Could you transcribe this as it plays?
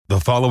The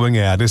following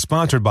ad is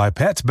sponsored by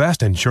Pets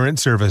Best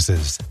Insurance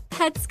Services.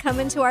 Pets come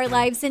into our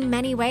lives in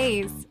many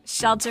ways.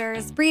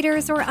 Shelters,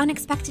 breeders, or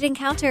unexpected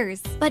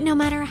encounters. But no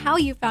matter how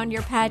you found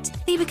your pet,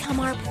 they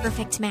become our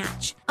perfect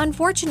match.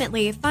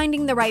 Unfortunately,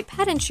 finding the right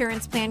pet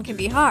insurance plan can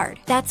be hard.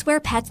 That's where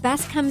Pets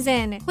Best comes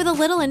in. With a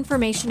little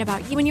information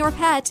about you and your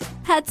pet,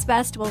 Pets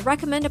Best will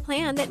recommend a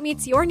plan that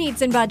meets your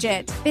needs and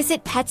budget.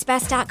 Visit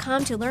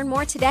PetsBest.com to learn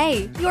more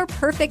today. Your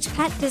perfect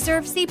pet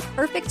deserves the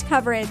perfect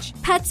coverage.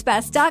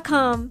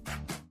 PetsBest.com.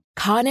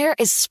 Conair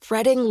is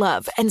spreading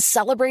love and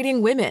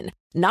celebrating women,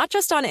 not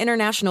just on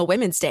International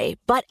Women's Day,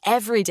 but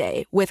every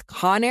day with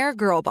Conair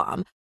Girl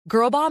Bomb.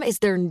 Girl Bomb is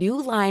their new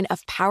line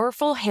of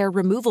powerful hair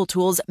removal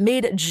tools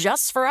made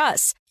just for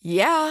us.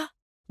 Yeah.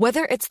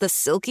 Whether it's the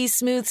silky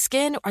smooth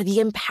skin or the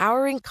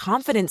empowering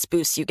confidence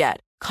boost you get,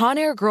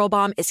 Conair Girl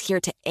Bomb is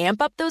here to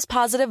amp up those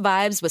positive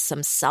vibes with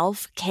some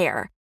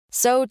self-care.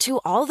 So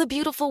to all the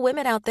beautiful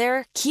women out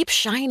there, keep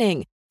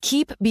shining,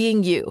 keep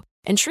being you,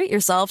 and treat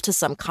yourself to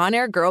some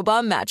Conair Girl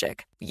Bomb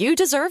magic. You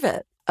deserve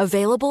it.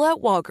 Available at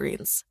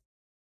Walgreens.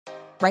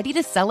 Ready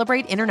to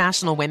celebrate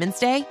International Women's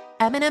Day?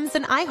 M&M's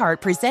and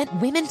iHeart present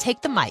Women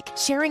Take the Mic,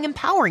 sharing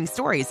empowering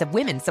stories of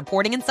women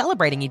supporting and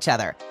celebrating each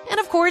other. And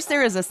of course,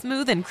 there is a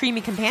smooth and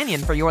creamy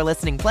companion for your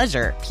listening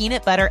pleasure,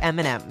 peanut butter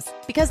M&M's.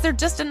 Because they're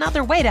just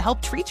another way to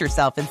help treat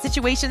yourself in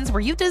situations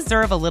where you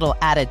deserve a little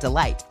added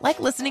delight, like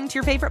listening to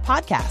your favorite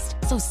podcast.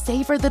 So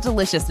savor the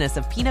deliciousness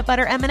of peanut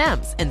butter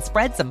M&M's and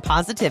spread some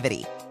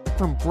positivity.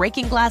 From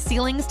breaking glass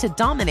ceilings to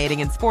dominating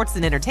in sports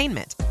and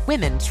entertainment,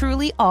 women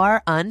truly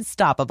are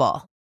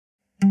unstoppable.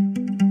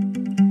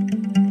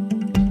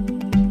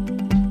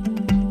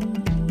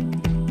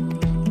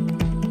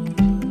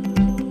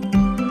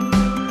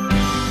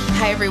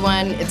 Hi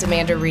everyone, it's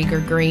Amanda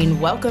Rieger Green.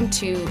 Welcome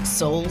to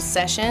Soul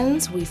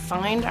Sessions. We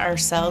find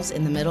ourselves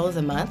in the middle of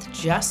the month,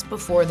 just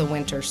before the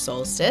winter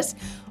solstice,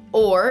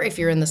 or if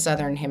you're in the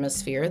southern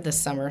hemisphere, the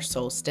summer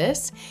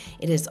solstice.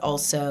 It is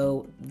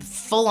also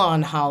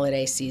full-on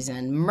holiday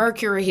season.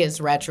 Mercury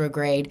is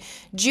retrograde.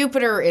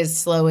 Jupiter is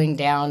slowing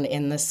down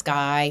in the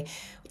sky.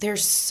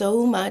 There's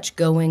so much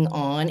going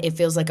on. It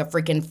feels like a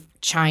freaking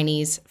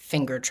Chinese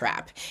finger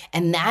trap.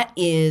 And that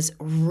is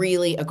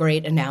really a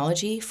great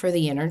analogy for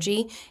the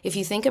energy. If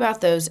you think about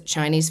those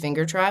Chinese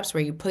finger traps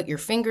where you put your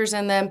fingers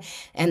in them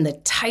and the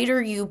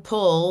tighter you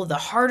pull, the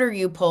harder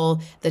you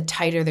pull, the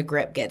tighter the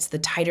grip gets, the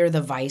tighter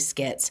the vice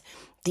gets.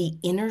 The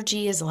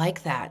energy is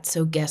like that.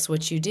 So guess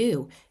what you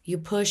do? You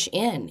push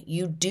in.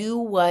 You do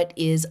what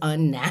is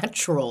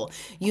unnatural.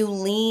 You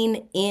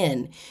lean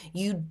in.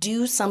 You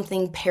do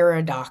something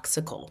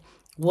paradoxical.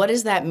 What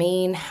does that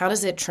mean? How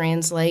does it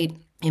translate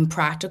in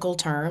practical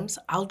terms?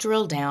 I'll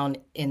drill down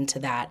into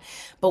that.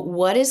 But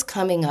what is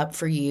coming up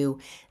for you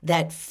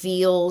that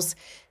feels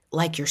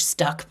like you're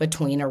stuck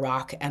between a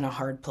rock and a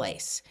hard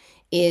place?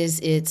 Is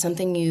it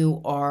something you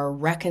are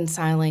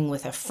reconciling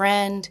with a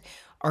friend?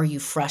 Are you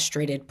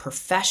frustrated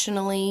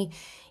professionally?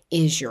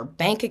 Is your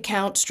bank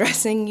account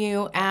stressing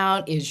you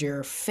out? Is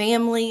your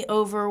family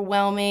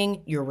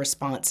overwhelming? Your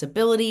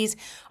responsibilities?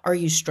 Are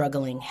you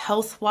struggling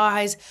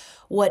health-wise?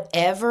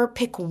 Whatever,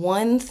 pick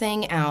one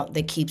thing out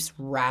that keeps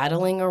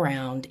rattling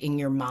around in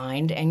your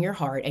mind and your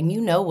heart, and you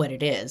know what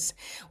it is.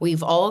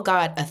 We've all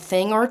got a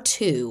thing or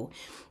two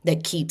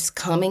that keeps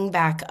coming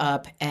back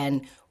up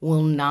and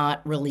will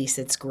not release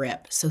its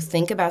grip. So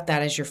think about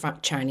that as your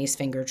Chinese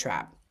finger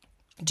trap.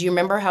 Do you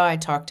remember how I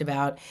talked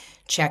about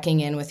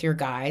checking in with your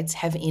guides?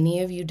 Have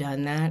any of you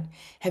done that?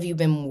 Have you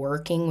been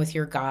working with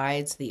your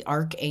guides, the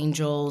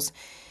archangels,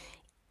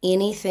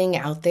 anything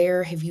out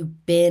there? Have you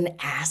been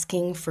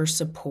asking for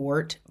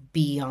support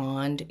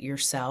beyond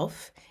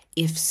yourself?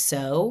 If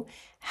so,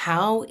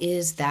 how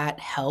is that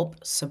help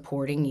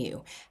supporting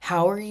you?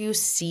 How are you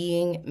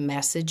seeing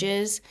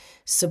messages,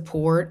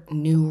 support,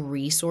 new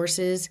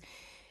resources,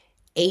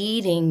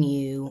 aiding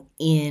you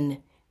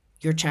in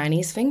your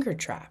Chinese finger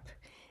trap?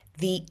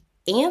 The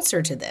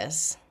answer to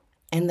this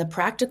and the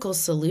practical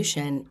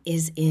solution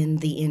is in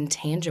the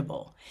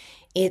intangible.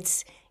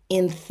 It's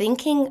in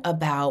thinking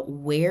about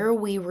where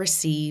we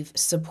receive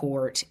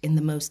support in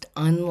the most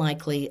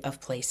unlikely of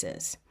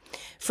places.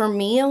 For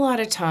me, a lot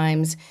of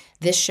times,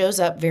 this shows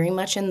up very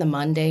much in the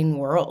mundane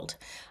world.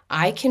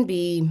 I can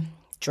be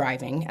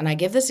driving, and I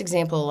give this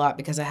example a lot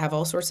because I have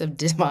all sorts of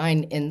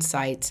divine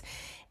insights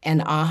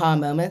and aha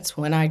moments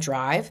when I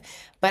drive,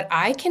 but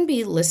I can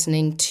be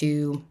listening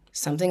to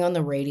something on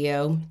the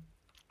radio,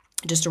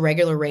 just a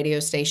regular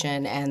radio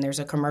station, and there's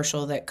a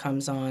commercial that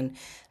comes on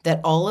that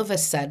all of a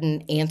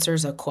sudden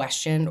answers a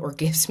question or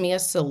gives me a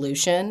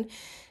solution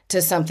to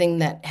something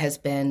that has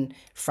been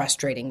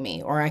frustrating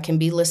me. Or I can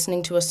be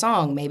listening to a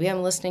song. Maybe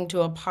I'm listening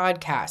to a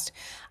podcast.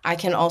 I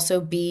can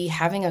also be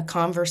having a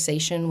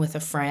conversation with a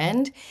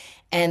friend,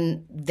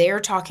 and they're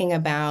talking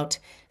about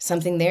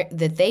something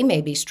that they may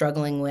be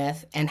struggling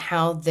with and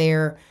how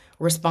they're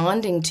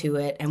responding to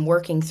it and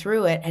working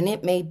through it. And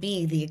it may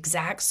be the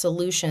exact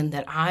solution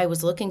that I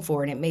was looking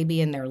for. And it may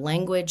be in their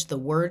language, the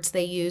words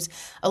they use.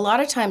 A lot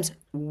of times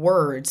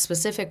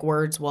specific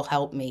words will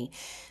help me.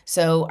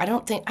 So I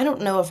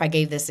don't know if I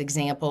gave this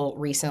example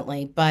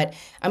recently, but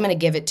I'm going to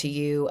give it to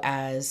you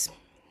as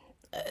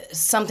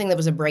something that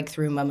was a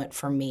breakthrough moment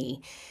for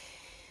me.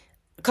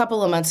 A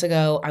couple of months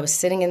ago, I was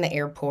sitting in the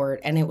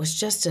airport, and it was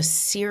just a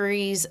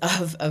series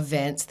of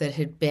events that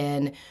had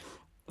been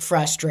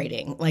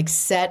frustrating, like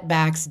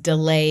setbacks,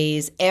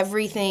 delays,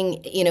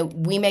 everything.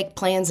 We make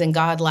plans and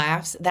God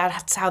laughs.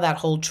 That's how that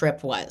whole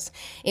trip was.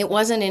 It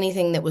wasn't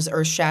anything that was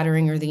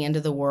earth-shattering or the end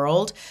of the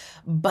world,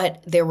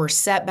 but there were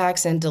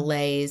setbacks and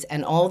delays,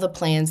 and all the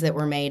plans that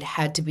were made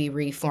had to be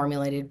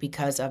reformulated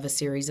because of a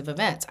series of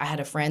events. I had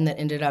a friend that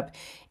ended up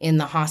in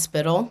the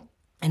hospital,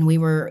 and we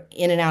were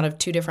in and out of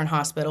 2 different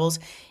hospitals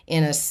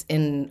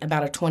in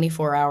about a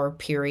 24-hour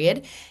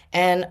period.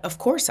 And of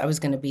course, I was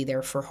going to be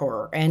there for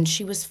her. And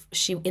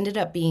she ended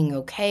up being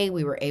okay.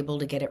 We were able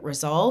to get it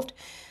resolved.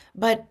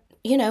 But,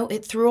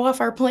 it threw off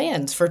our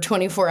plans for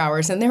 24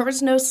 hours, and there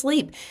was no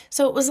sleep.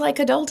 So it was like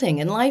adulting,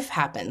 and life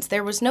happens.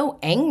 There was no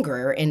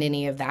anger in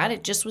any of that.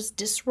 It just was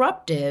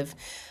disruptive.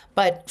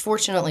 But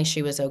fortunately,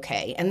 she was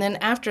okay. And then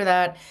after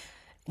that,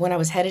 when I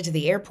was headed to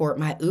the airport,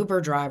 my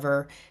Uber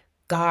driver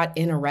got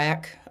in a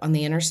wreck on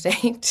the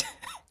interstate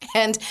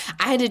and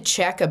I had to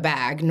check a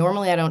bag.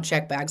 Normally I don't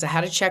check bags. I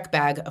had a check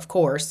bag, of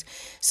course.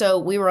 So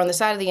we were on the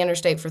side of the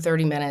interstate for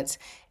 30 minutes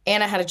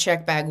and I had a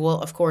check bag. Well,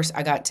 of course,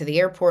 I got to the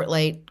airport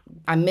late.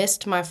 I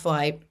missed my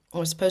flight. I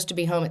was supposed to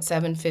be home at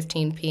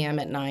 7:15 p.m.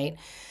 at night.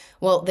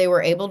 Well, they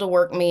were able to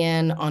work me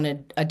in on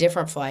a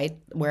different flight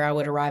where I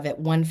would arrive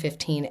at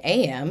 1:15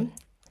 a.m.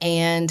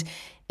 And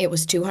it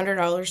was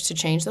 $200 to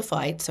change the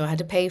flight, so I had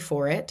to pay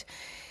for it.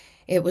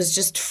 It was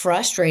just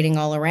frustrating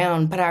all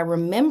around. But I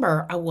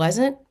remember I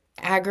wasn't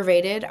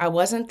aggravated. I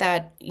wasn't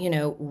that,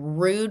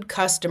 rude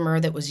customer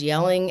that was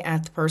yelling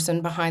at the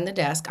person behind the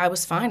desk. I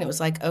was fine. It was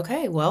like,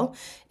 okay, well,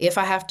 if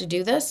I have to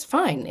do this,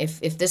 fine.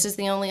 If this is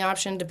the only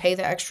option to pay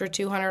the extra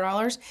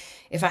 $200,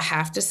 if I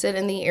have to sit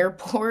in the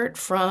airport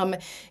from,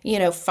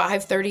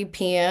 5:30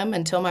 p.m.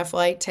 until my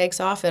flight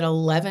takes off at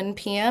 11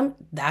 p.m.,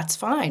 that's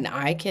fine.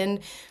 I can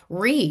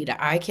read.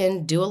 I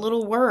can do a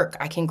little work.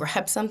 I can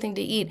grab something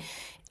to eat.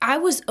 I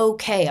was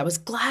okay. I was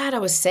glad I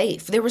was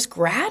safe. There was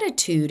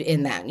gratitude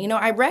in that.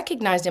 I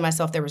recognized in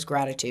myself there was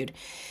gratitude.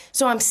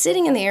 So I'm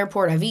sitting in the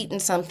airport, I've eaten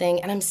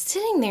something, and I'm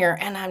sitting there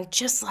and I'm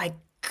just like,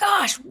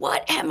 gosh,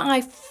 what am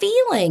I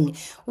feeling?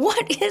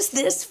 What is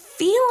this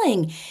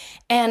feeling?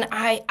 And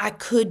I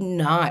could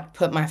not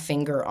put my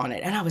finger on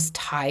it. And I was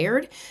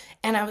tired.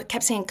 And I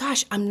kept saying,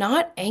 gosh, I'm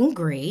not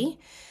angry.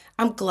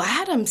 I'm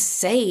glad I'm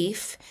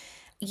safe.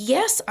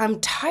 Yes, I'm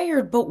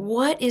tired, but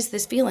what is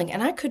this feeling?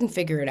 And I couldn't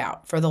figure it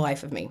out for the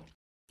life of me.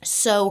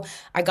 So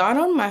I got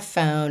on my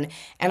phone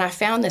and I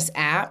found this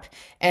app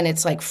and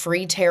it's like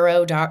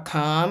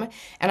freetarot.com.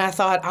 And I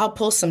thought, I'll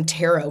pull some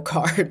tarot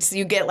cards.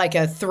 You get like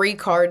a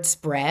 3-card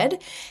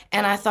spread.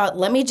 And I thought,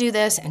 let me do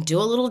this and do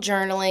a little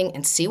journaling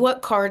and see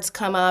what cards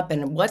come up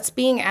and what's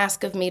being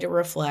asked of me to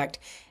reflect.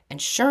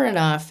 And sure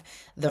enough,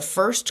 the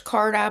first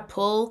card I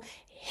pull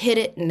hit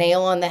it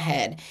nail on the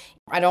head.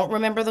 I don't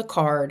remember the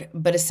card,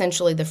 but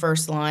essentially the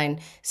first line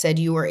said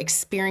you were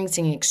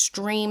experiencing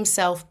extreme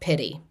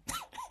self-pity.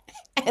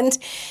 And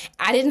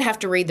I didn't have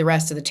to read the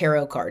rest of the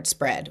tarot card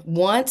spread.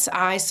 Once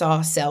I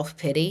saw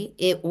self-pity,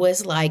 it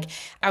was like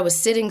I was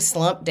sitting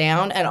slumped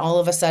down and all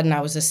of a sudden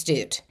I was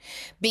astute.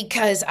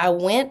 Because I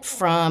went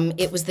from,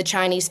 it was the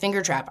Chinese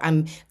finger trap.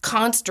 I'm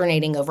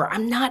consternating over,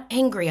 I'm not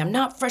angry, I'm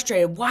not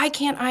frustrated. Why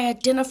can't I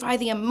identify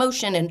the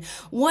emotion and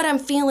what I'm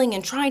feeling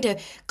and trying to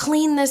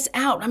clean this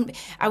out?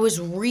 I was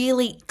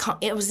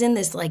it was in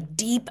this like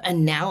deep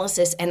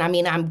analysis. And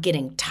I'm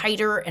getting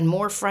tighter and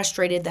more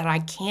frustrated that I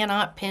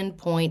cannot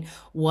pinpoint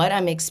what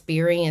I'm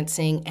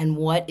experiencing and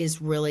what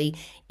is really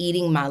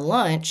eating my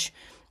lunch.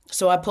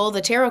 So I pulled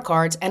the tarot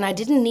cards and I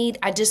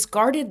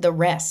discarded the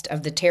rest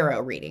of the tarot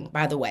reading,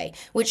 by the way,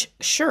 which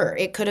sure,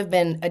 it could have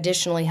been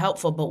additionally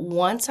helpful. But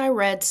once I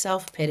read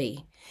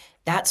self-pity,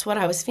 that's what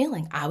I was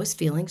feeling. I was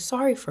feeling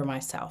sorry for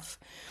myself.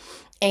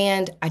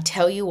 And I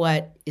tell you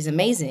what is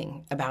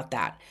amazing about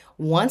that.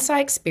 Once I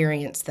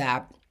experienced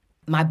that,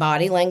 my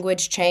body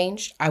language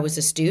changed. I was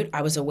astute.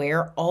 I was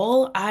aware.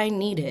 All I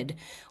needed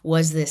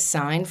was this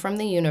sign from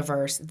the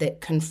universe that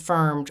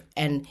confirmed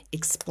and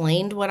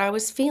explained what I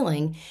was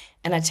feeling.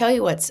 And I tell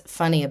you what's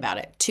funny about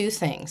it. 2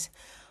 things.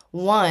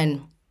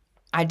 One,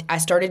 I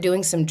started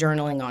doing some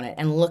journaling on it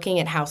and looking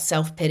at how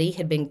self-pity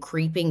had been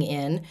creeping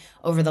in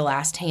over the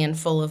last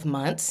handful of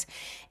months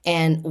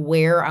and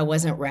where I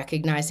wasn't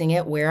recognizing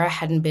it, where I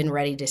hadn't been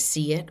ready to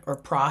see it or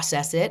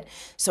process it.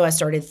 So I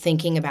started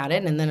thinking about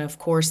it. And then, of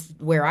course,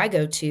 where I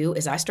go to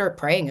is I start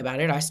praying about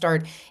it. I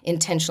start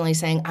intentionally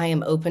saying, I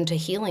am open to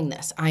healing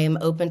this. I am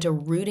open to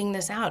rooting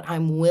this out.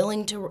 I'm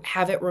willing to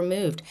have it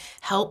removed.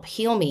 Help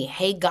heal me.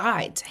 Hey,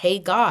 guides. Hey,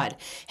 God.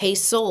 Hey,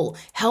 soul.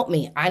 Help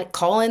me. I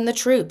call in the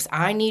troops.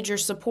 I need your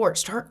support.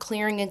 Start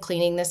clearing and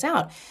cleaning this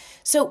out.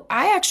 So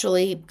I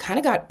actually kind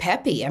of got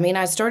peppy. I mean,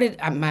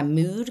 my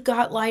mood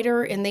got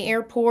lighter in the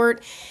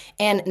airport.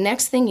 And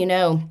next thing you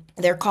know,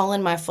 they're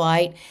calling my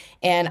flight.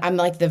 And I'm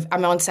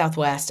on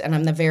Southwest and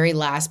I'm the very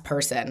last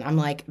person. I'm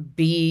like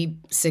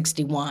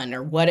B61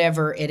 or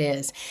whatever it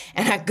is.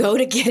 And I go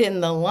to get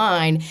in the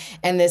line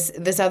and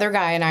this other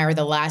guy and I are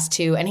the last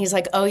two. And he's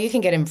like, oh, you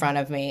can get in front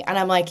of me. And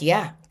I'm like,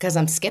 yeah, because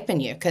I'm skipping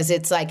you. Because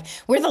it's like,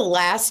 we're the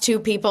last two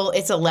people.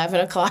 It's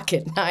 11 o'clock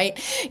at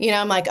night.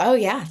 I'm like, oh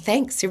yeah,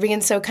 thanks. You're being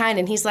so kind.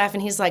 And he's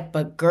laughing. He's like,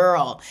 but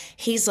girl,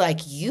 he's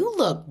like, you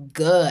look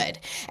good.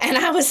 And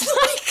I was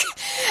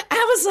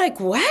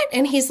like, what?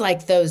 And he's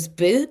like, those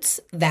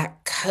boots, that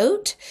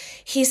coat.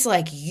 He's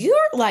like, you're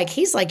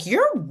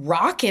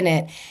rocking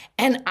it.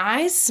 And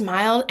I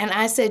smiled and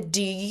I said,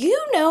 do you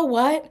know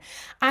what?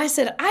 I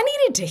said, I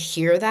needed to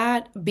hear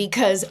that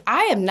because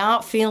I am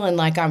not feeling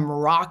like I'm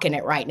rocking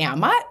it right now.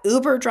 My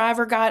Uber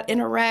driver got in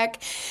a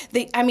wreck.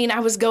 I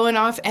was going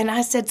off and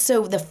I said,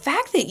 so the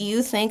fact that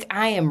you think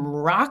I am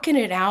rocking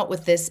it out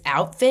with this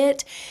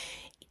outfit,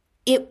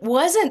 it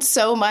wasn't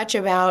so much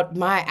about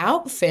my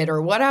outfit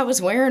or what I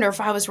was wearing or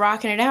if I was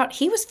rocking it out.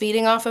 He was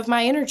feeding off of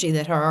my energy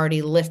that had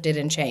already lifted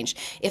and changed.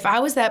 If I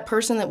was that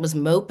person that was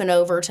moping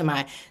over to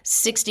my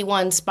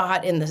 61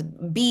 spot in the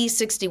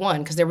B61,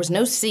 because there was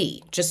no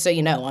C, just so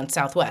you know, on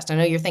Southwest. I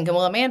know you're thinking,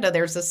 well, Amanda,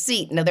 there's a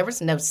C. No, there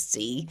was no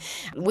C.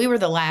 We were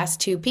the last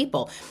two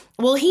people.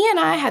 Well, he and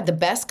I had the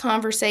best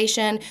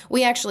conversation.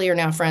 We actually are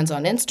now friends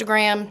on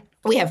Instagram.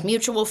 We have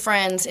mutual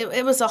friends.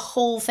 It was a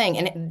whole thing.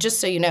 And just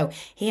so you know,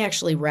 he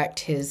actually wrecked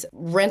his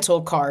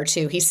rental car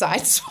too. He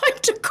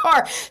sideswiped a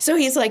car. So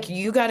he's like,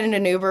 you got in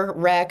an Uber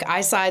wreck. I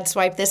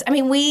sideswiped this.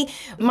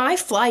 My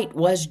flight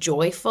was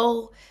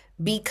joyful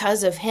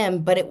because of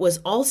him, but it was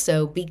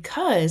also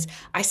because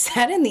I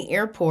sat in the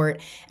airport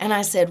and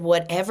I said,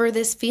 whatever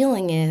this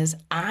feeling is,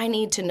 I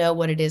need to know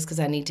what it is because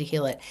I need to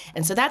heal it.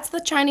 And so that's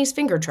the Chinese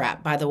finger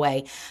trap, by the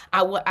way.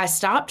 I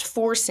stopped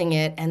forcing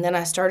it, and then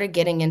I started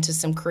getting into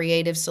some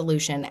creative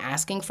solution,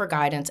 asking for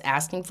guidance,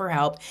 asking for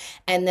help,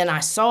 and then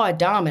I saw a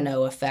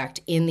domino effect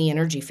in the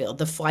energy field.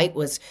 The flight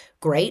was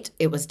great.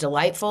 It was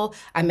delightful.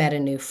 I met a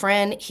new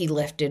friend. He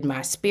lifted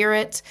my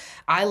spirits.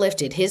 I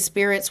lifted his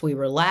spirits. We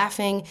were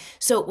laughing.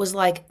 So it was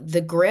like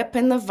the grip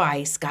and the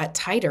vice got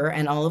tighter,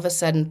 and all of a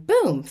sudden,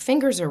 boom,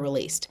 fingers are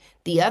released.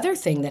 The other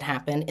thing that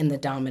happened in the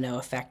domino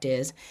effect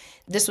is,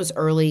 this was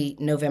early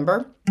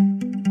November.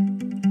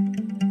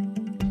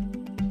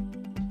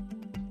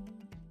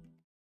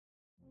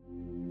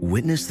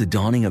 Witness the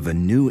dawning of a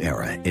new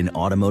era in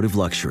automotive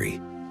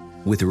luxury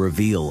with a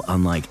reveal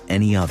unlike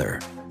any other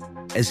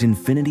as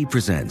Infiniti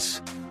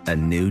presents a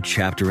new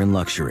chapter in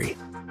luxury,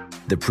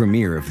 the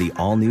premiere of the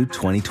all-new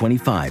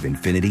 2025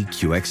 Infiniti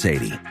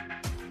QX80.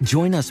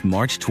 Join us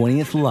March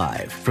 20th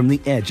live from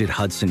the Edge at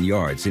Hudson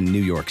Yards in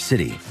New York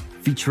City,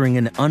 featuring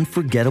an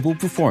unforgettable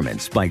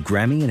performance by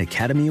Grammy and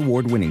Academy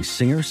Award-winning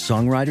singer,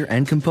 songwriter,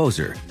 and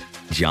composer,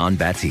 Jon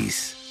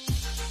Batiste.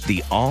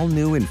 The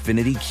all-new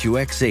Infiniti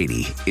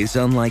QX80 is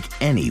unlike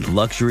any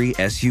luxury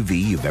SUV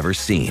you've ever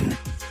seen.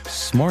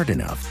 Smart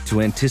enough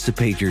to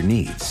anticipate your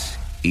needs,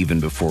 even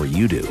before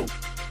you do.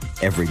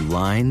 Every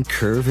line,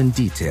 curve, and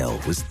detail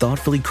was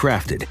thoughtfully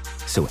crafted,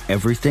 so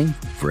everything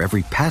for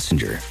every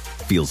passenger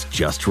feels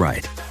just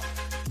right.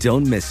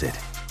 Don't miss it.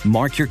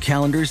 Mark your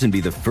calendars and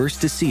be the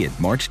first to see it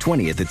March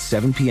 20th at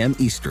 7 p.m.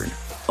 Eastern,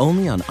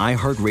 only on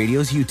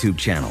iHeartRadio's YouTube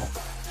channel.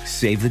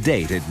 Save the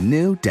date at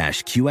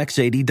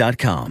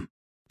new-QX80.com.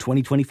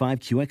 2025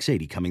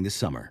 QX80 coming this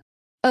summer.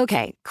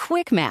 Okay,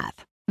 quick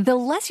math. The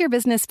less your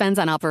business spends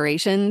on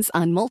operations,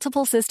 on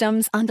multiple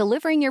systems, on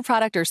delivering your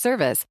product or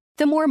service,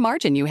 the more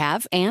margin you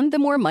have and the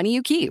more money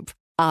you keep.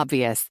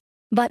 Obvious.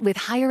 But with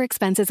higher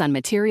expenses on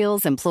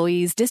materials,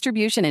 employees,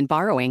 distribution, and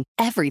borrowing,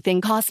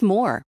 everything costs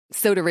more.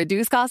 So to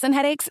reduce costs and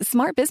headaches,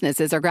 smart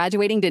businesses are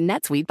graduating to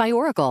NetSuite by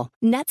Oracle.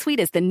 NetSuite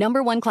is the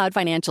 #1 cloud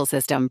financial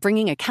system,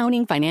 bringing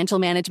accounting, financial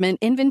management,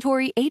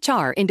 inventory,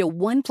 HR into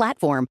one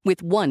platform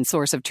with one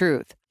source of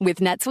truth. With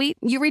NetSuite,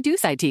 you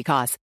reduce IT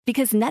costs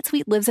because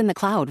NetSuite lives in the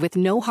cloud with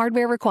no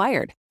hardware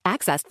required,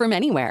 accessed from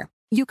anywhere.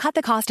 You cut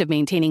the cost of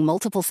maintaining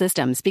multiple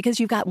systems because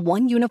you've got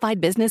one unified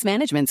business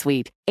management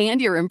suite. And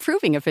you're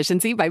improving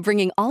efficiency by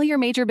bringing all your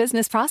major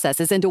business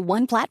processes into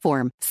one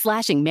platform,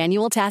 slashing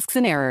manual tasks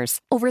and errors.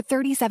 Over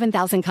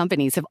 37,000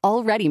 companies have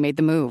already made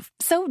the move.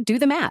 So do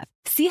the math.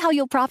 See how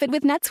you'll profit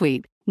with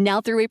NetSuite. Now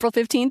through April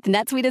 15th,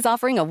 NetSuite is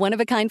offering a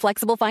one-of-a-kind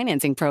flexible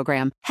financing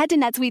program. Head to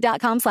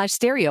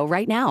netsuite.com/stereo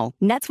right now.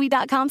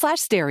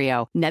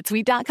 netsuite.com/stereo.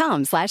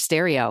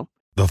 netsuite.com/stereo.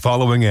 The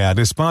following ad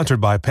is sponsored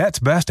by Pets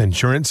Best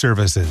Insurance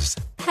Services.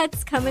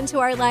 Pets come into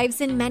our lives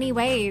in many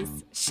ways.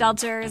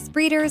 Shelters,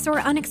 breeders, or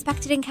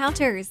unexpected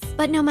encounters.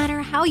 But no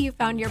matter how you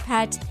found your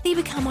pet, they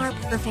become our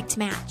perfect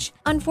match.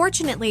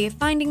 Unfortunately,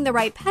 finding the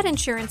right pet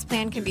insurance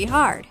plan can be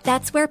hard.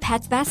 That's where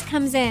Pets Best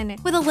comes in.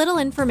 With a little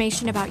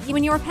information about you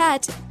and your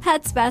pet,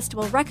 Pets Best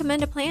will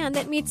recommend a plan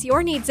that meets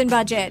your needs and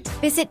budget.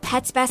 Visit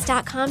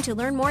petsbest.com to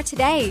learn more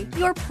today.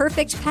 Your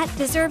perfect pet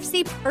deserves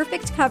the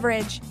perfect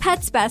coverage.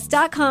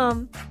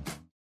 petsbest.com.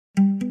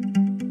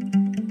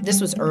 This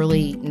was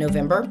early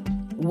November.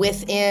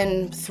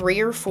 Within 3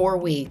 or 4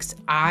 weeks,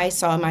 I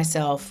saw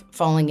myself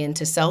falling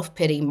into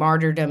self-pity,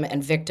 martyrdom,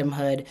 and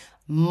victimhood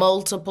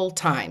multiple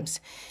times.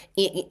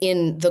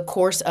 In the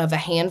course of a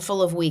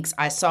handful of weeks,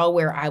 I saw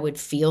where I would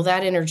feel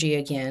that energy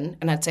again,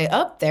 and I'd say,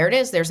 oh, there it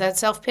is. There's that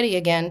self-pity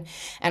again.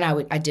 And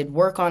I did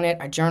work on it.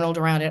 I journaled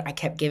around it. I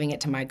kept giving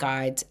it to my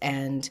guides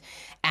and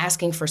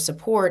asking for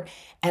support.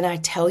 And I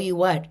tell you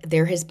what,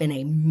 there has been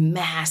a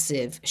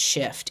massive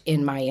shift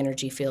in my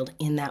energy field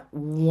in that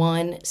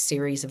one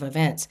series of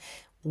events.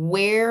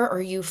 Where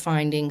are you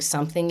finding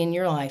something in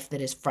your life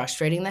that is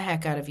frustrating the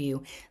heck out of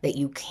you, that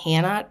you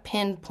cannot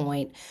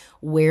pinpoint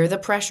where the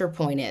pressure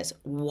point is,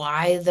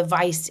 why the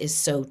vice is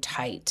so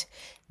tight?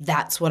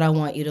 That's what I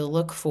want you to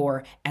look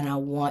for, and I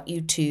want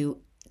you to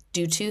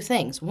do 2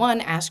 things.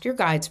 1, ask your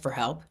guides for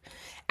help.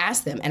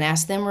 Ask them, and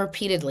ask them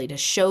repeatedly to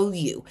show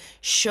you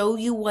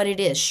what it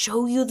is,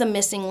 show you the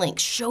missing link,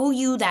 show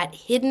you that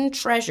hidden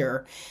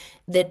treasure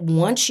that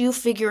once you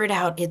figure it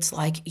out, it's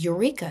like,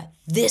 eureka,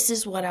 this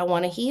is what I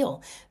want to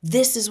heal.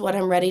 This is what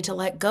I'm ready to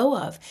let go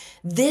of.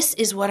 This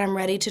is what I'm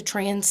ready to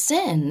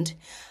transcend.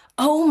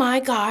 Oh my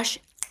gosh,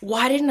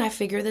 why didn't I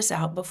figure this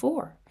out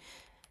before?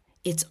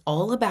 It's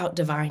all about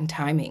divine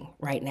timing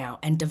right now,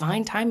 and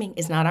divine timing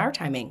is not our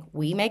timing.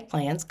 We make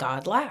plans,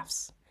 God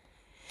laughs.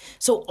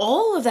 So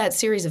all of that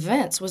series of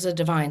events was a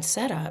divine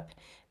setup,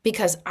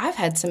 because I've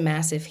had some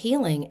massive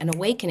healing and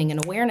awakening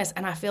and awareness,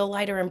 and I feel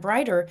lighter and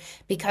brighter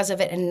because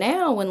of it. And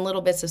now when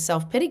little bits of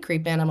self-pity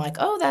creep in, I'm like,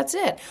 oh, that's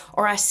it.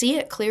 Or I see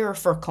it clearer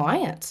for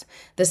clients,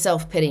 the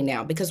self-pity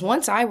now, because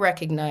once I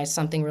recognize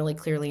something really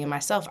clearly in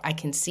myself, I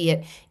can see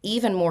it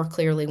even more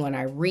clearly when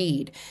I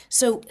read.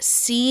 So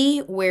see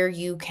where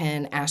you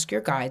can ask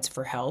your guides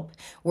for help,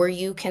 where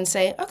you can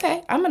say,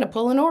 okay, I'm going to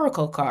pull an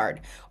oracle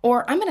card,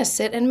 or I'm going to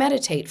sit and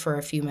meditate for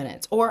a few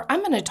minutes, or I'm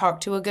going to talk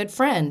to a good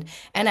friend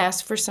and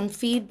ask for some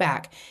feedback.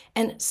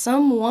 And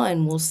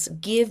someone will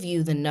give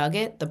you the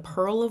nugget, the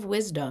pearl of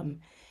wisdom,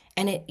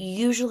 and it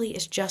usually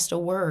is just a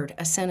word,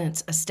 a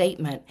sentence, a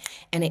statement,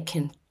 and it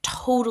can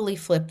totally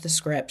flip the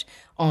script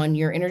on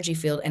your energy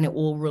field, and it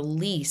will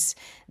release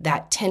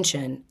that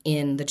tension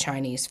in the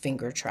Chinese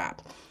finger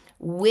trap.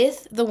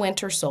 With the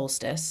winter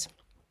solstice,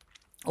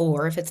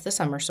 or if it's the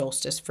summer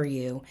solstice for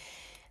you,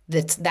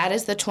 that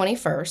is the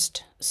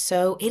 21st,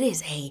 so it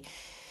is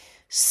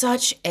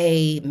such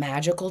a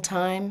magical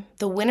time.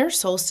 The winter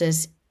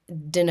solstice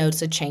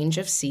denotes a change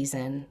of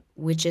season,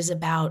 which is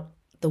about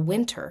the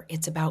winter.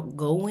 It's about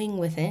going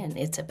within.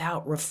 It's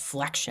about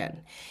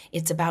reflection.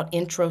 It's about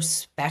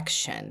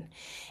introspection.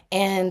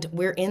 And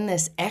we're in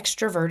this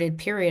extroverted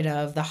period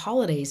of the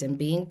holidays and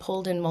being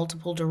pulled in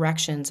multiple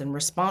directions and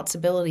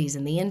responsibilities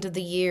and the end of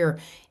the year,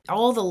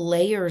 all the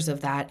layers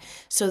of that.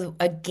 So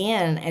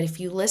again, and if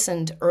you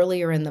listened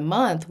earlier in the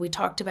month, we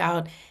talked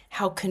about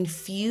how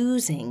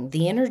confusing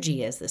the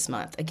energy is this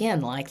month.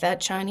 Again, like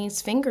that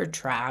Chinese finger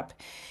trap,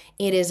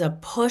 it is a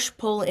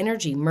push-pull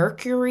energy.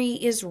 Mercury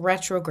is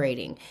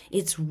retrograding.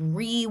 It's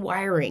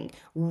rewiring,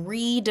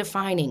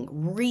 redefining,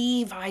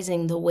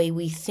 revising the way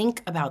we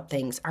think about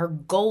things, our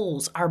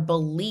goals, our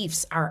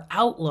beliefs, our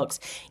outlooks.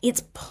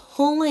 It's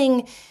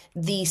pulling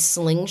the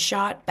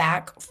slingshot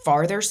back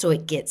farther so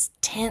it gets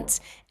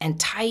tense and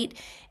tight,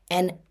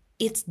 and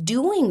it's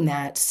doing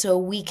that so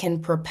we can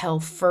propel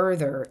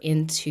further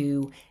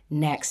into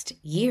next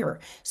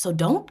year. So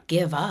don't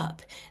give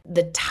up.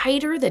 The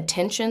tighter the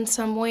tension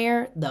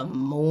somewhere, the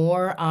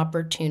more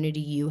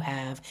opportunity you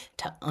have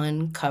to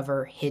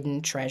uncover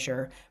hidden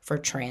treasure for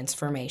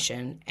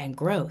transformation and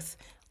growth.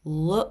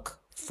 Look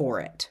for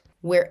it.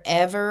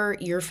 Wherever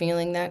you're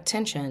feeling that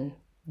tension,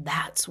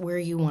 that's where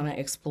you want to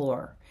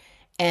explore.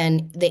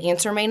 And the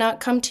answer may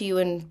not come to you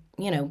in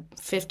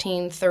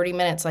 15, 30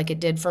 minutes like it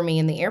did for me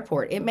in the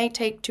airport. It may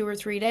take 2 or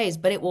 3 days,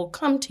 but it will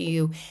come to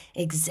you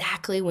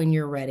exactly when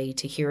you're ready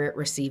to hear it,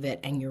 receive it,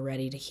 and you're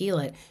ready to heal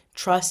it.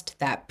 Trust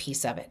that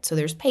piece of it. So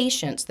there's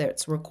patience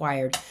that's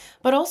required.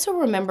 But also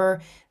remember,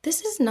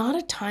 this is not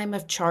a time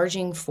of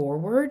charging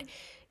forward.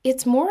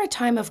 It's more a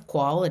time of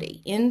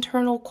quality,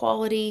 internal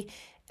quality,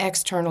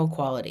 external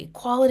quality,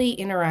 quality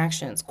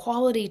interactions,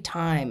 quality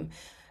time,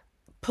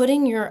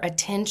 putting your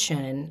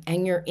attention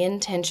and your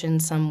intention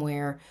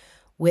somewhere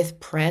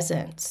with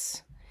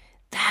presence.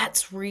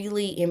 That's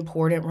really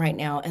important right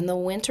now. And the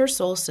winter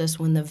solstice,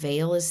 when the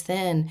veil is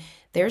thin,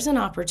 there's an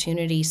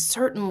opportunity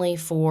certainly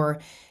for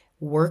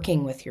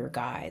working with your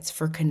guides,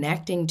 for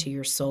connecting to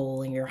your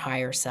soul and your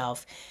higher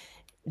self,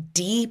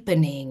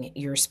 deepening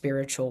your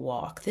spiritual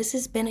walk. This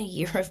has been a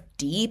year of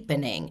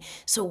deepening.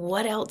 So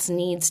what else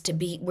needs to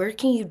be, where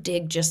can you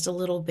dig just a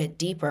little bit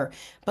deeper?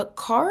 But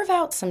carve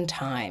out some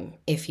time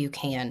if you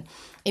can.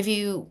 If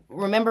you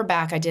remember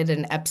back, I did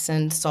an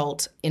Epsom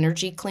salt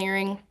energy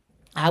clearing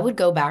I would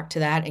go back to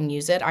that and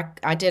use it.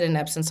 I did an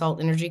Epsom salt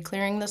energy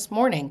clearing this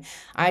morning.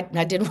 I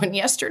did one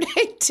yesterday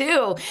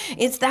too.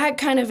 It's that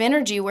kind of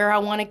energy where I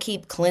want to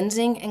keep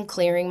cleansing and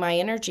clearing my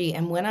energy.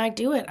 And when I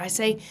do it, I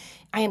say,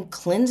 I am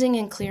cleansing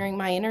and clearing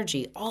my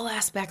energy. All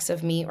aspects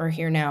of me are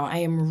here now. I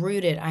am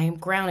rooted. I am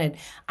grounded.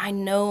 I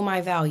know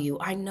my value.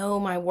 I know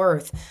my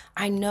worth.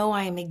 I know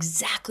I am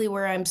exactly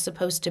where I'm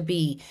supposed to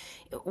be.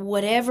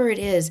 Whatever it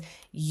is,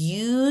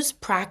 use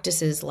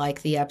practices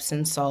like the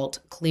Epsom salt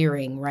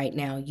clearing right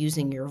now,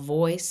 using your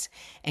voice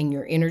and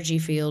your energy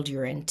field,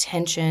 your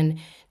intention,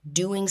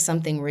 doing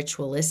something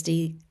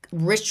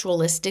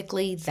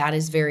ritualistically, that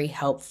is very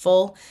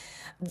helpful.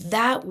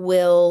 That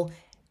will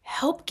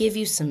help give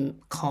you some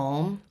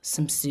calm,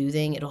 some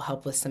soothing. It'll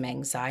help with some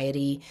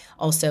anxiety.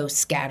 Also,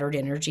 scattered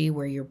energy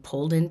where you're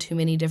pulled in too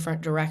many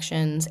different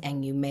directions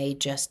and you may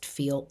just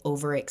feel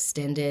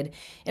overextended.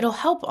 It'll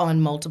help on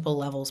multiple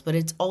levels, but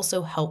it's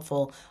also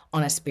helpful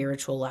on a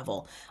spiritual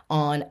level,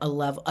 on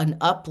an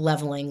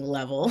up-leveling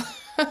level,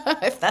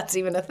 if that's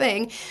even a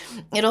thing.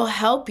 It'll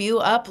help you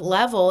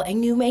up-level,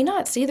 and you may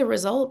not see the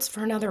results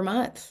for another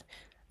month.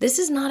 This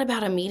is not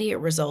about immediate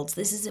results.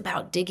 This is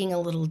about digging a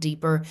little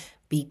deeper,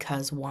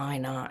 because why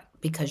not?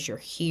 Because you're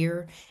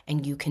here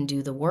and you can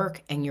do the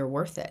work and you're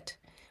worth it.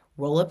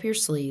 Roll up your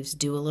sleeves,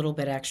 do a little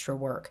bit extra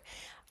work.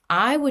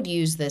 I would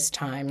use this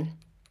time,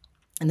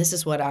 and this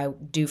is what I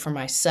do for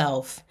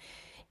myself,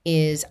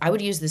 is I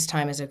would use this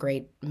time as a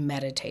great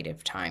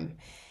meditative time.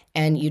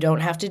 And you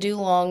don't have to do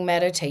long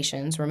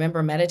meditations.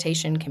 Remember,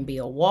 meditation can be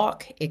a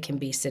walk. It can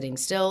be sitting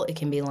still. It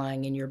can be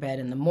lying in your bed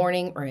in the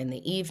morning or in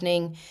the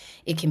evening.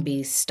 It can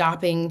be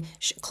stopping,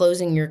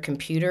 closing your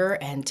computer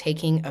and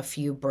taking a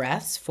few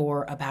breaths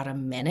for about a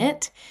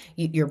minute.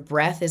 Your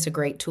breath is a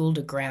great tool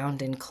to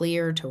ground and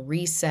clear, to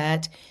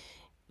reset.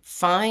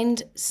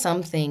 Find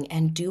something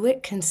and do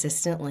it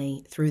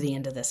consistently through the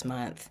end of this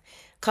month.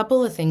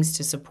 Couple of things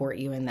to support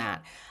you in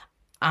that.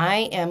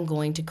 I am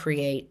going to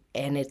create,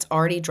 and it's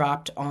already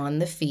dropped on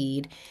the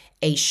feed,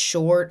 a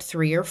short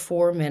 3 or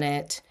 4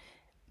 minute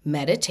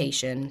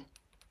meditation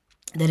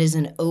that is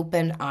an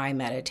open eye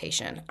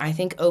meditation. I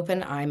think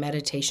open eye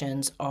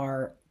meditations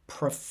are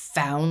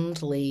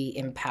profoundly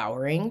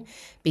empowering,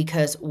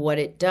 because what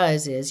it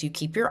does is you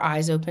keep your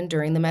eyes open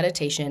during the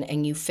meditation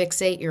and you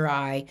fixate your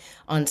eye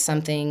on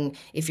something.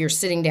 If you're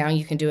sitting down,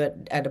 you can do it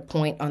at a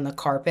point on the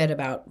carpet,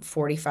 about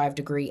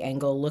 45-degree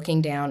angle,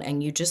 looking down,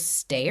 and you just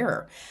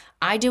stare.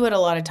 I do it a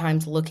lot of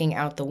times looking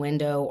out the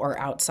window or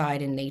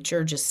outside in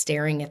nature, just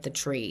staring at the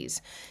trees,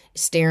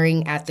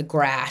 staring at the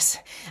grass.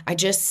 I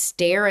just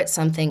stare at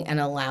something and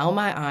allow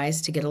my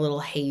eyes to get a little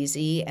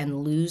hazy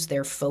and lose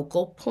their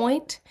focal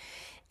point.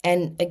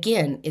 And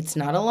again, it's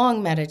not a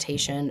long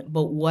meditation,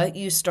 but what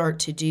you start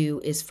to do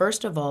is,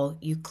 first of all,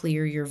 you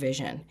clear your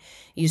vision.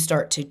 You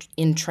start to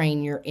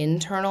entrain your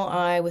internal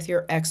eye with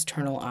your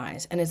external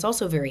eyes. And it's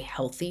also very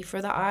healthy for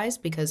the eyes,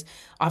 because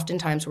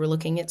oftentimes we're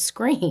looking at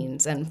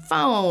screens and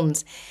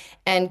phones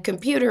and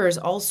computers,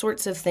 all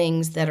sorts of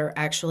things that are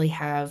actually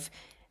have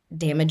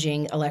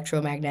damaging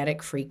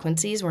electromagnetic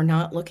frequencies. We're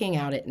not looking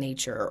out at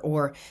nature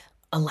or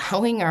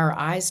allowing our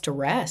eyes to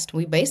rest.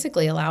 We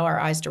basically allow our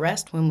eyes to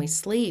rest when we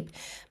sleep.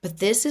 But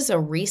this is a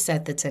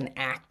reset that's an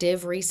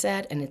active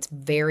reset, and it's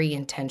very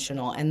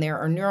intentional. And there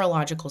are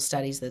neurological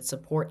studies that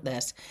support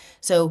this.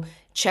 So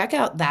check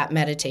out that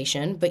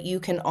meditation, but you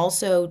can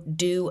also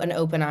do an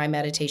open eye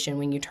meditation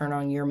when you turn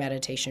on your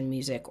meditation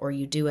music, or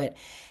you do it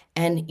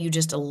and you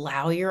just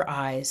allow your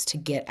eyes to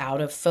get out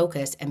of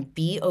focus and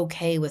be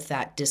okay with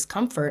that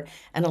discomfort.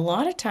 And a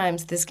lot of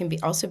times this can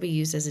also be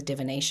used as a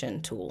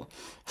divination tool.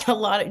 Do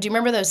you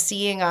remember those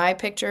seeing eye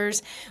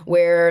pictures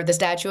where the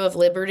Statue of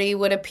Liberty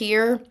would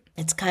appear?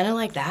 It's kind of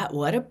like that.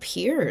 What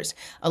appears?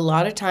 A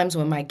lot of times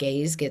when my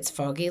gaze gets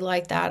foggy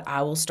like that,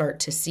 I will start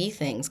to see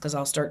things, because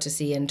I'll start to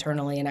see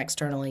internally and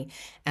externally,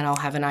 and I'll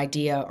have an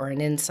idea or an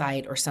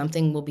insight, or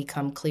something will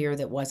become clear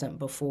that wasn't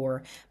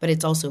before. But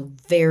it's also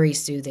very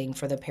soothing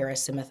for the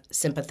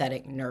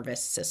parasympathetic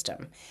nervous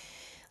system.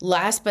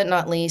 Last but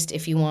not least,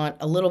 if you want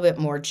a little bit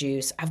more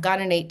juice, I've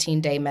got an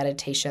 18-day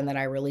meditation that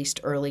I released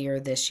earlier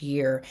this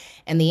year.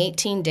 And the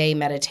 18-day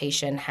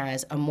meditation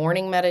has a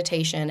morning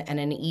meditation and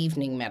an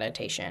evening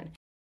meditation.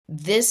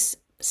 This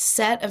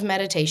set of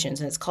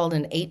meditations, and it's called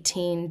an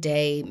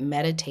 18-day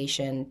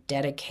meditation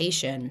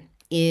dedication,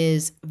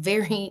 is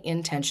very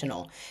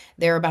intentional.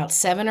 They're about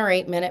 7 or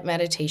 8 minute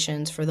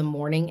meditations for the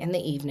morning and the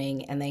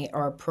evening, and they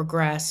are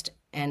progressed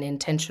and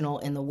intentional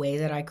in the way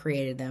that I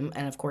created them.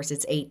 And of course,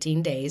 it's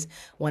 18 days.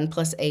 1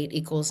 +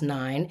 8 =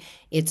 9.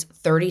 It's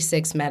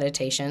 36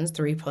 meditations.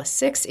 3 +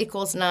 6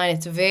 = 9.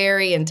 It's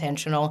very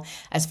intentional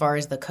as far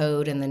as the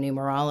code and the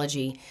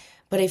numerology.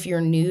 But if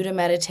you're new to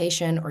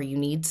meditation or you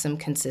need some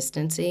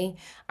consistency,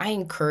 I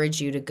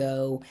encourage you to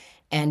go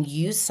and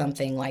use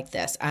something like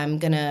this. I'm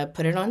going to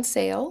put it on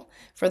sale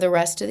for the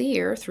rest of the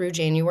year through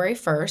January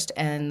 1st,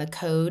 and the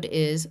code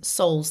is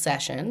Soul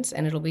Sessions,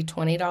 and it'll be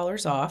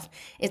 $20 off.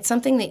 It's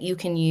something that you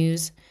can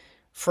use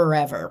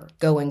forever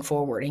going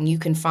forward. And you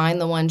can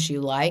find the ones you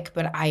like,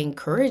 but I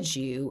encourage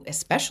you,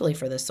 especially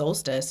for the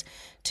solstice,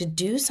 to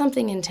do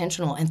something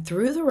intentional. And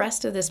through the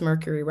rest of this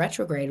Mercury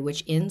retrograde,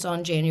 which ends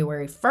on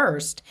January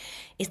 1st,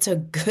 it's a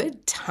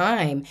good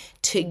time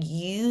to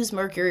use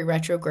Mercury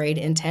retrograde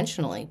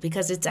intentionally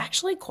because it's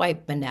actually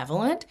quite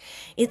benevolent.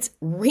 It's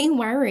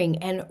rewiring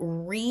and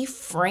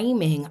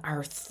reframing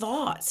our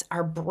thoughts,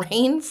 our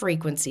brain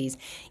frequencies.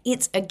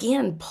 It's,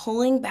 again,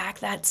 pulling back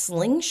that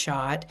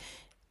slingshot.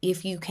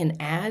 If you can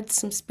add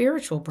some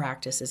spiritual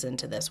practices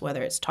into this,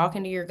 whether it's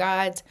talking to your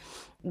guides,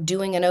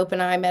 doing an open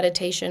eye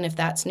meditation, if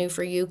that's new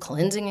for you,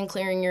 cleansing and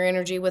clearing your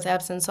energy with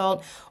Epsom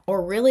salt,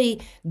 or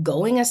really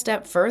going a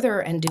step further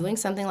and doing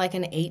something like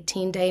an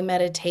 18-day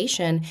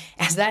meditation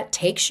as that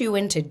takes you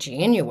into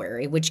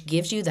January, which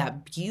gives you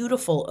that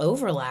beautiful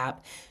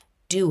overlap.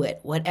 Do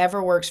it,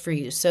 whatever works for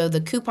you. So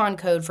the coupon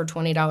code for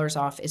 $20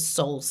 off is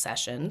Soul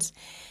Sessions.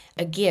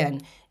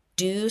 Again,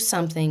 do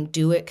something,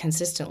 do it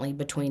consistently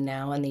between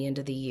now and the end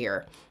of the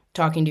year.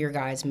 Talking to your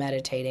guides,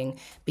 meditating,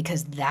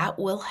 because that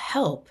will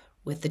help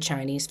with the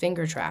Chinese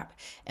finger trap.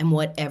 And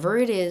whatever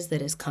it is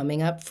that is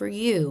coming up for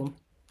you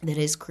that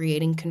is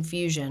creating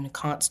confusion,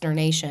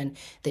 consternation,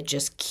 that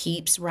just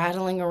keeps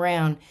rattling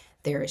around,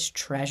 there is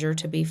treasure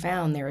to be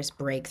found. There is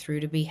breakthrough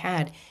to be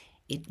had.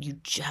 You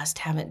just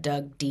haven't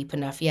dug deep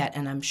enough yet.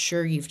 And I'm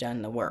sure you've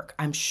done the work.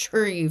 I'm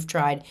sure you've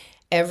tried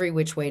every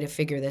which way to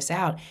figure this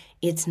out.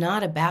 It's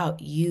not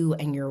about you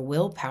and your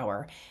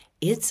willpower.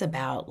 It's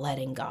about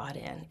letting God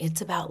in.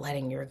 It's about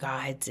letting your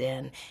guides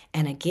in.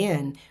 And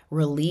again,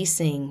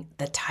 releasing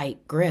the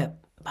tight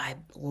grip by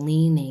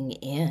leaning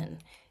in,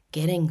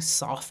 getting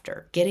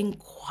softer, getting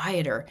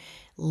quieter,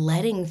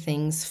 letting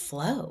things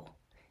flow.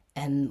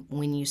 And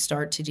when you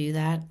start to do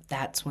that,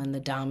 that's when the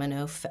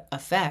domino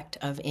effect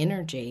of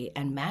energy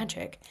and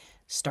magic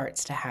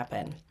starts to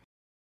happen.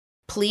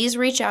 Please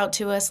reach out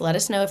to us. Let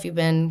us know if you've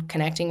been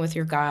connecting with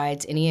your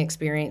guides, any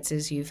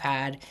experiences you've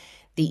had.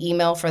 The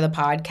email for the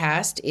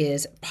podcast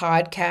is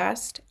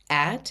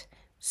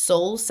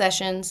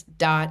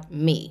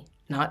podcast@soulsessions.me,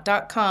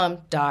 not .com,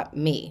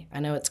 .me. I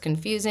know it's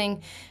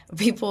confusing.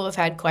 People have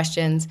had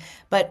questions,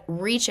 but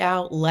reach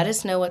out. Let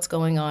us know what's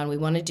going on. We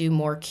want to do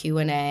more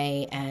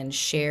Q&A and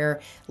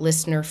share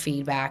listener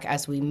feedback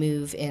as we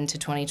move into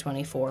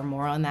 2024.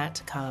 More on that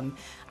to come.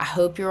 I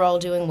hope you're all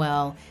doing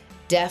well.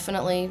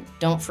 Definitely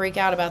don't freak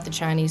out about the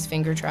Chinese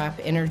finger trap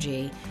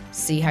energy.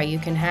 See how you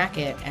can hack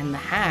it. And the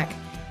hack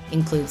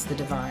includes the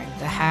divine.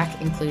 The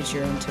hack includes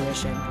your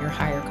intuition, your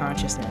higher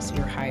consciousness,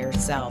 your higher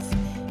self.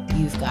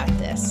 You've got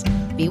this.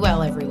 Be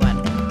well, everyone.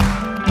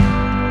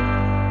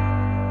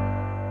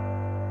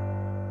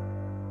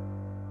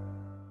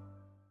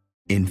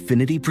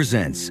 Infinity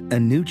presents a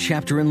new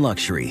chapter in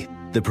luxury,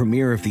 the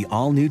premiere of the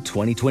all-new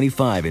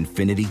 2025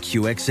 Infinity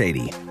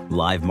QX80,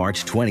 live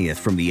March 20th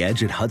from the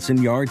Edge at Hudson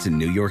Yards in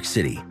New York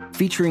City,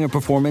 featuring a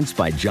performance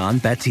by John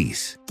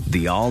Batiste.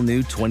 The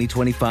all-new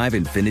 2025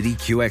 Infinity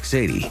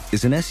QX80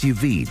 is an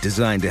SUV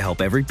designed to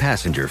help every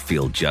passenger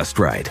feel just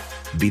right.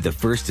 Be the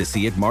first to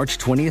see it March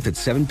 20th at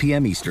 7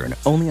 p.m. Eastern,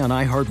 only on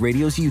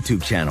iHeartRadio's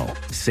YouTube channel.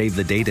 Save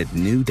the date at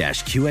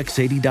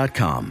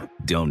new-QX80.com.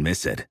 Don't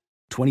miss it.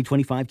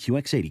 2025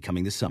 QX80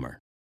 coming this summer.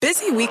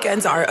 Busy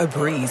weekends are a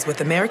breeze with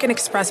American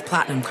Express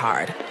Platinum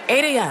Card.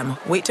 8 a.m.,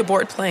 wait to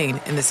board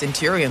plane in the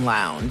Centurion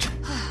Lounge.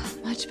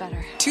 Much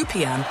better. 2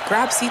 p.m.,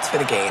 grab seats for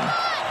the game.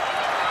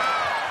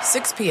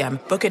 6 p.m.,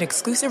 book an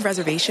exclusive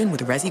reservation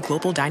with Resi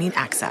Global Dining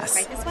Access.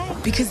 Right this way.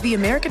 Because the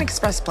American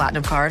Express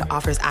Platinum Card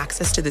offers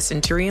access to the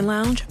Centurion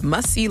Lounge,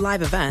 must-see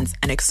live events,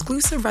 and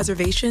exclusive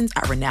reservations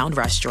at renowned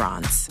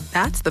restaurants.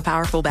 That's the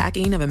powerful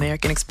backing of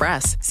American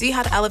Express. See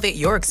how to elevate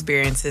your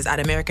experiences at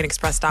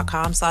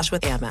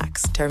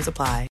americanexpress.com/withAmex. Terms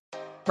apply.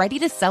 Ready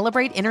to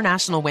celebrate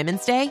International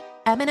Women's Day?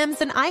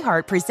 M&M's and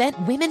iHeart present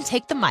Women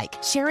Take the Mic,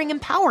 sharing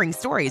empowering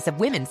stories of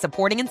women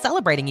supporting and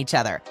celebrating each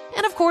other.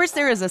 And of course,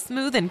 there is a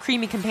smooth and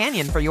creamy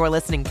companion for your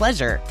listening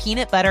pleasure,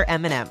 peanut butter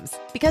M&M's.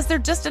 Because they're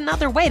just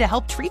another way to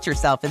help treat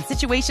yourself in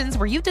situations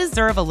where you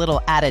deserve a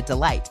little added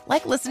delight,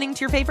 like listening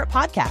to your favorite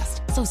podcast.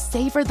 So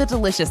savor the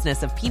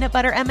deliciousness of peanut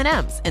butter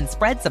M&M's and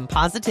spread some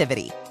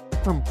positivity.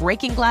 From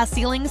breaking glass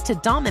ceilings to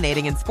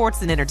dominating in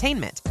sports and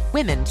entertainment,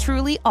 women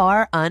truly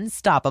are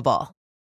unstoppable.